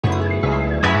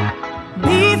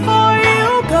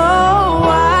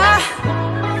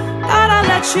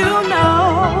let you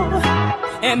know,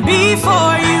 and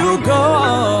before you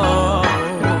go,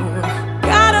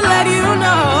 gotta let you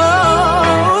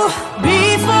know,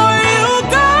 before you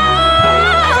go,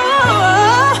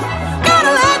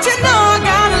 gotta let you know,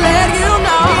 gotta let you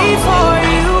know, before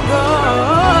you go,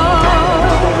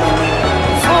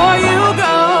 before you go.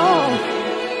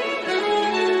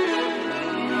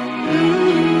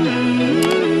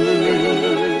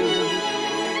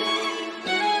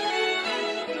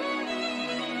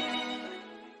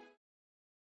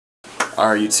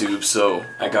 Alright YouTube, so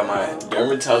I got my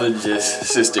dermatologist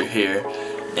sister here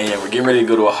and we're getting ready to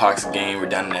go to a Hawks game. We're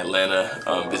down in Atlanta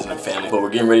visiting family, but we're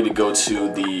getting ready to go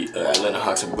to the Atlanta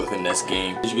Hawks and Brooklyn Nets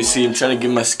game. As you can see, I'm trying to get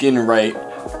my skin right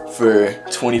for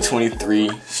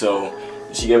 2023, so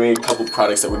she gave me a couple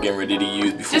products that we're getting ready to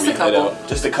use before we head out.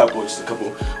 Just a couple.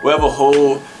 We'll have a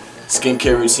whole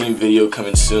skincare routine video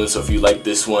coming soon, so if you like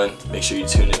this one, make sure you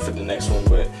tune in for the next one.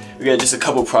 But we got just a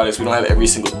couple products. We don't have every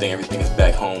single thing. Everything is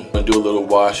back home. We're gonna do a little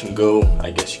wash and go, I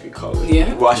guess you could call it.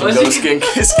 Yeah. Wash and go skin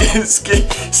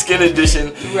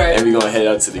edition. Right. And we're gonna head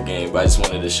out to the game. But I just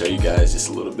wanted to show you guys just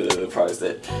a little bit of the products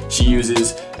that she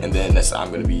uses, and then that's what I'm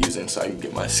gonna be using, so I can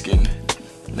get my skin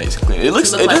nice and clean. It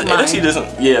actually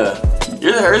doesn't. Yeah.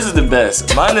 Hers is the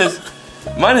best. Mine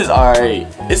is alright.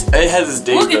 It has its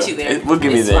days. We'll get you there. We'll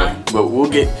get me there. Fine. But we'll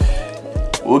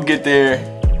get there,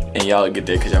 and y'all get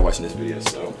there because y'all watching this video.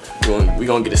 So we're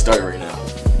gonna get it started right now.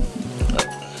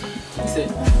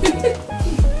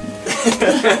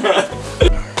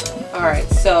 Alright,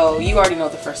 so you already know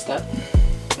the first step.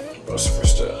 What's the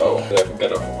first step? Oh, I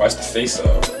gotta wash the face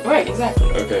off. Right,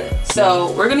 exactly. Okay.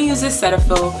 So we're gonna use this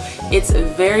Cetaphil. It's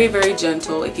very, very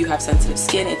gentle. If you have sensitive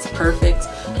skin, it's perfect.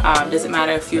 Doesn't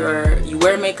matter if you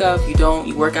wear makeup, you don't,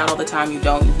 you work out all the time, you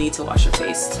don't, you need to wash your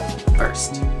face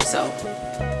first. So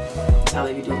that's how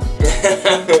they be doing it.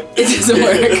 It doesn't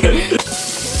work.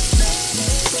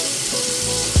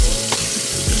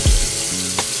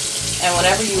 And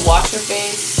whenever you wash your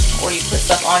face or you put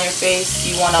stuff on your face,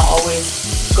 you want to always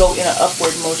go in an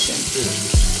upward motion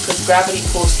because gravity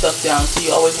pulls stuff down. So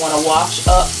you always want to wash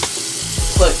up,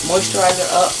 put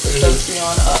moisturizer up, put sunscreen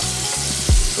on up.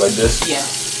 Like this? Yeah.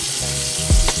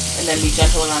 And then be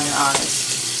gentle around your eyes.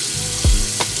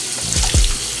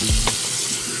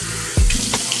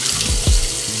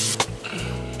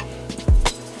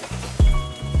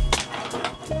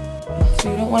 So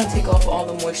you don't want to take off all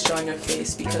the moisture on your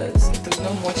face because if there's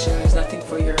no moisture, there's nothing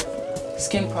for your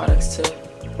skin products to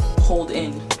hold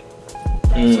in.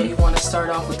 So you want to start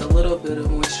off with a little bit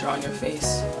of moisture on your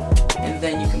face, and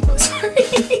then you can put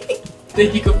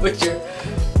then you can put your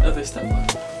other stuff on.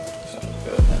 Sounds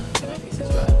good. My face is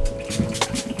dry.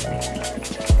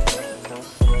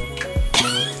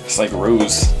 It's like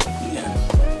rose. Yeah.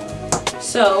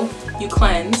 So you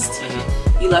cleansed.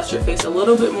 You left your face a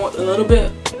little bit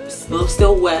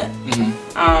still wet.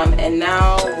 And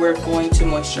now we're going to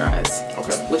moisturize.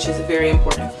 Okay. Which is very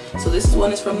important. So this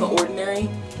one is from The Ordinary.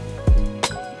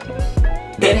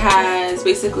 It has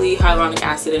basically hyaluronic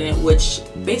acid in it, which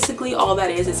basically all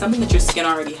that is something that your skin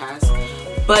already has,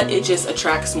 but it just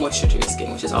attracts moisture to your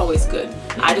skin, which is always good.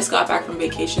 I just got back from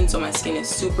vacation, so my skin is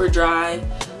super dry.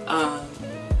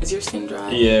 Is your skin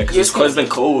dry? Yeah, because it's been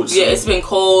cold. So. Yeah, it's been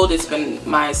cold. It's been,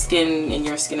 my skin and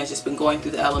your skin has just been going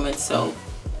through the elements, so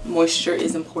moisture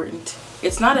is important.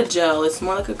 It's not a gel, it's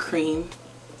more like a cream.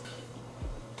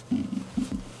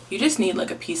 You just need like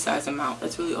a pea-sized amount.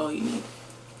 That's really all you need.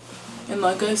 And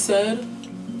like I said,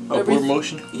 upward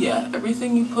motion? Yeah,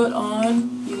 everything you put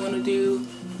on, you want to do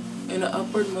in an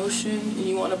upward motion, and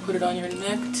you want to put it on your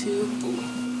neck too.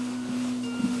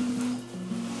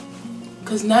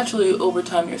 Because naturally, over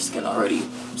time, your skin already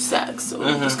sags, so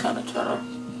just kind of try to...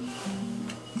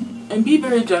 And be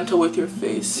very gentle with your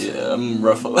face. Yeah, I'm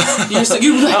rough a lot. No, you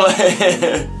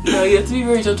have to be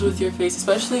very gentle with your face,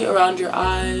 especially around your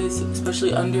eyes,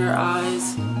 especially under your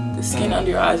eyes. The skin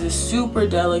under your eyes is super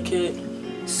delicate,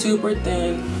 super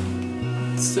thin,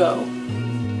 so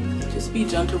just be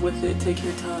gentle with it, take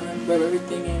your time, rub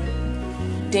everything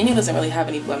in. Daniel doesn't really have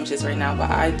any blemishes right now,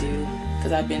 but I do,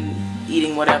 because I've been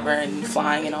eating whatever and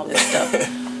flying and all this stuff.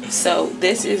 So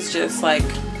this is just like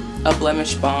a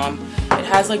blemish balm. It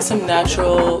has like some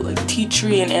natural like tea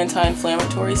tree and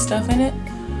anti-inflammatory stuff in it,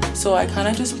 so I kind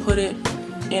of just put it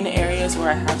in areas where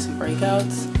I have some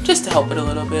breakouts, just to help it a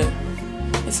little bit.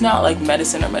 It's not like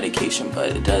medicine or medication,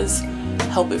 but it does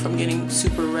help it from getting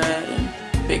super red and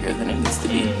bigger than it needs to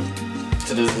be.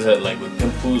 So this is that like with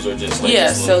pimples or just like...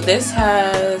 Yeah, so this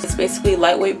has, it's basically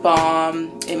lightweight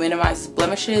balm. It minimizes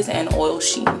blemishes and oil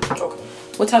sheen. Okay.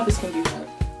 What type of skin do you have?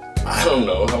 I don't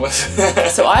know how much.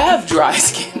 So I have dry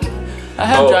skin. I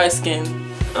have dry skin.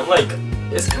 I'm like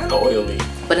It's kind of oily.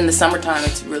 But in the summertime,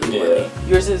 it's really oily.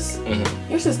 Yours is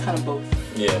kind of both.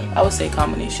 Yeah. I would say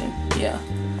combination. Yeah.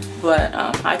 But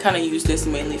I kind of use this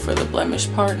mainly for the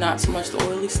blemish part, not so much the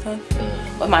oily stuff.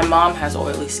 But my mom has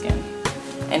oily skin,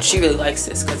 and she really likes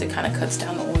this because it kind of cuts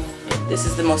down the oil. This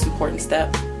is the most important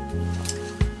step.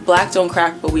 Black don't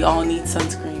crack, but we all need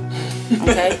sunscreen.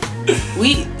 Okay.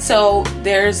 So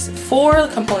there's 4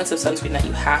 components of sunscreen that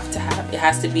you have to have. It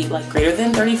has to be like greater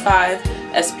than 35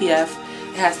 SPF.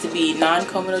 It has to be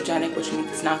non-comedogenic, which means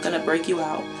it's not gonna break you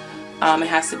out. It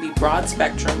has to be broad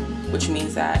spectrum, which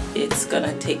means that it's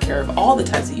gonna take care of all the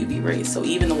types of UV rays. So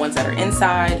even the ones that are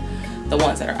inside, the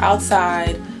ones that are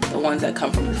outside, the ones that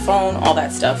come from your phone, all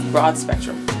that stuff, broad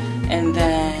spectrum. And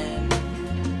then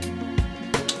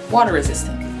water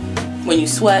resistant. When you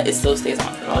sweat, it still stays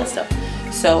on, all that stuff.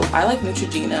 So I like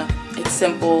Neutrogena. It's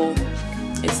simple,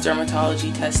 it's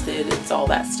dermatology tested, it's all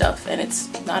that stuff, and it's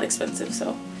not expensive.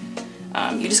 So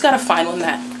you just gotta find one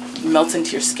that melts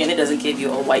into your skin. It doesn't give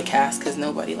you a white cast because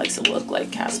nobody likes to look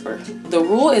like Casper. The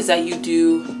rule is that you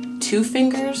do 2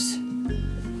 fingers,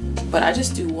 but I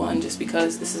just do 1 just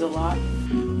because this is a lot.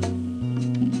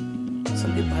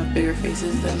 Some people have bigger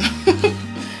faces than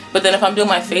but then if I'm doing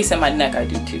my face and my neck, I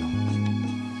do 2.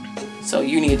 So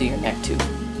you need to do your neck too.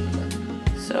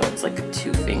 So it's like a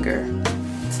 2-finger.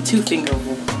 It's a 2-finger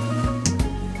rule.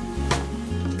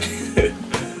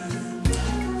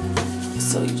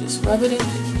 So you just rub it in.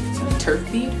 It's a turf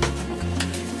bead. Okay.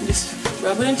 You just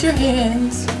rub it into your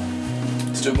hands.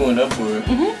 Still going up for it.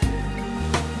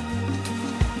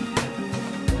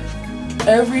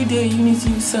 Every day you need to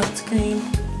use sunscreen.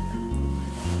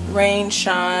 Rain,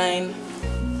 shine,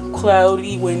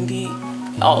 cloudy, windy,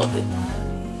 all of it.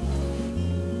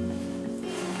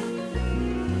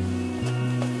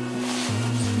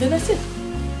 Then that's it.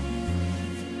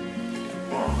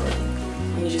 Alright.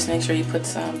 And you just make sure you put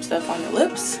some stuff on your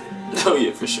lips. Oh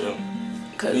yeah, for sure.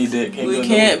 Because we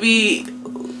can't be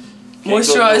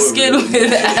moisturized skin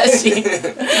with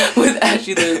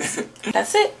ashy lips.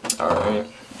 That's it. Alright.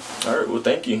 Alright, well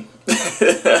thank you.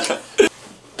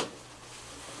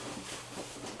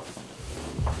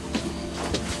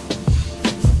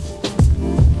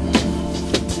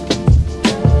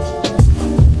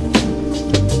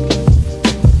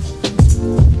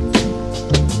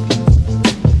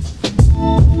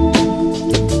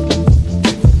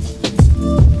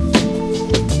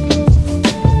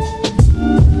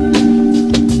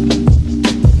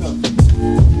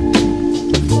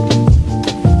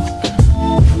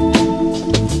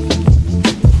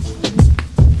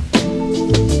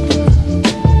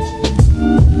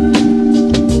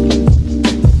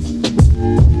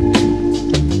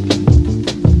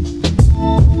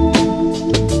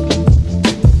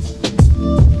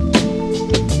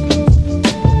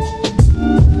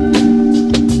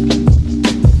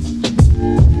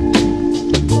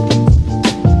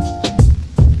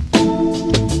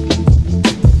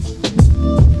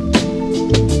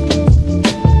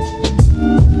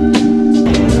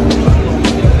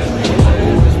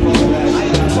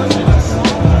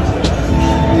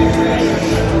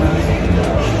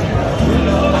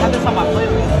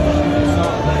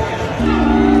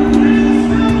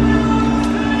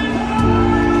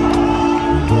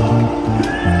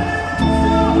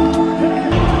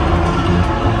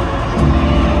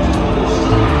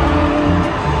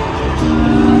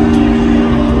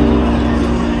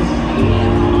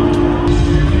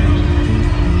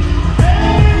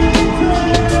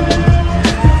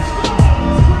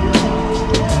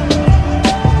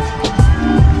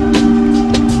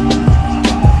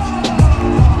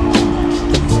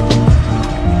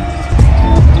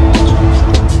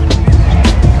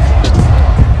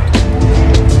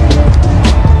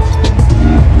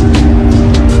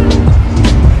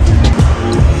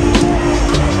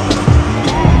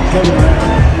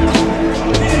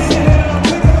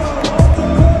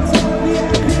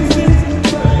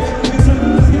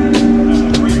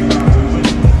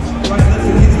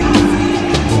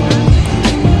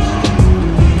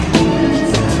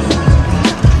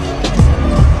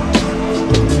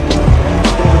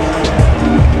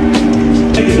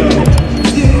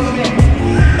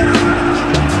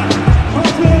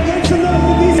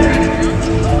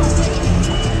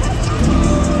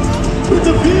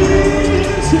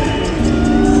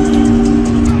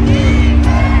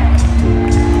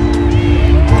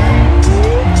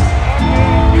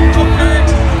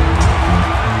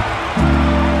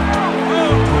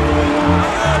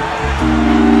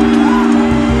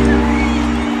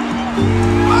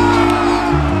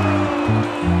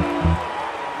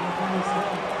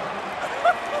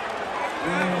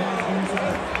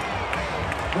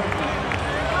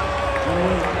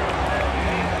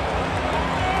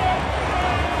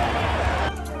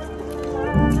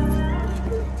 you.